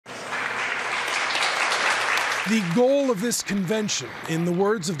The goal of this convention, in the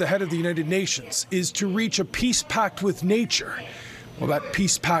words of the head of the United Nations, is to reach a peace pact with nature. Well, that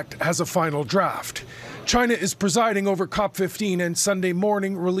peace pact has a final draft. China is presiding over COP15 and Sunday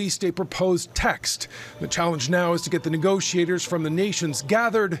morning released a proposed text. The challenge now is to get the negotiators from the nations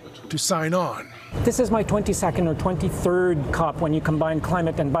gathered to sign on. This is my 22nd or 23rd COP when you combine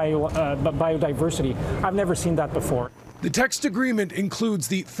climate and biodiversity. I've never seen that before. The text agreement includes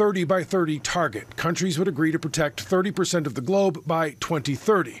the 30 by 30 target. Countries would agree to protect 30% of the globe by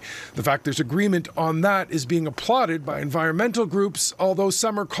 2030. The fact there's agreement on that is being applauded by environmental groups, although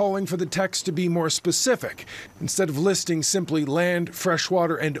some are calling for the text to be more specific. Instead of listing simply land,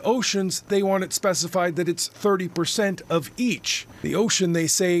 freshwater, and oceans, they want it specified that it's 30% of each. The ocean, they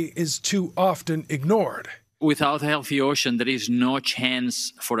say, is too often ignored. Without a healthy ocean, there is no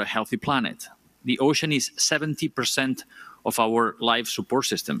chance for a healthy planet. The ocean is 70% of our life support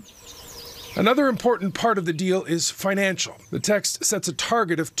system. Another important part of the deal is financial. The text sets a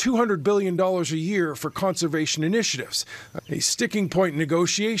target of $200 billion a year for conservation initiatives. A sticking point in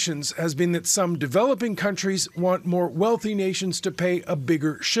negotiations has been that some developing countries want more wealthy nations to pay a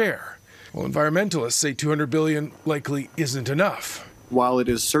bigger share. Well, environmentalists say $200 billion likely isn't enough. While it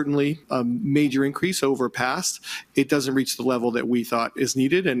is certainly a major increase over past, it doesn't reach the level that we thought is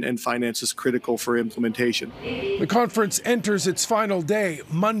needed, and finance is critical for implementation. The conference enters its final day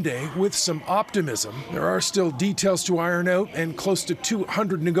Monday with some optimism. There are still details to iron out and close to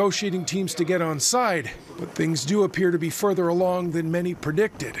 200 negotiating teams to get on side, but things do appear to be further along than many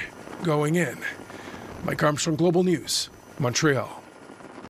predicted going in. Mike Armstrong, Global News, Montreal.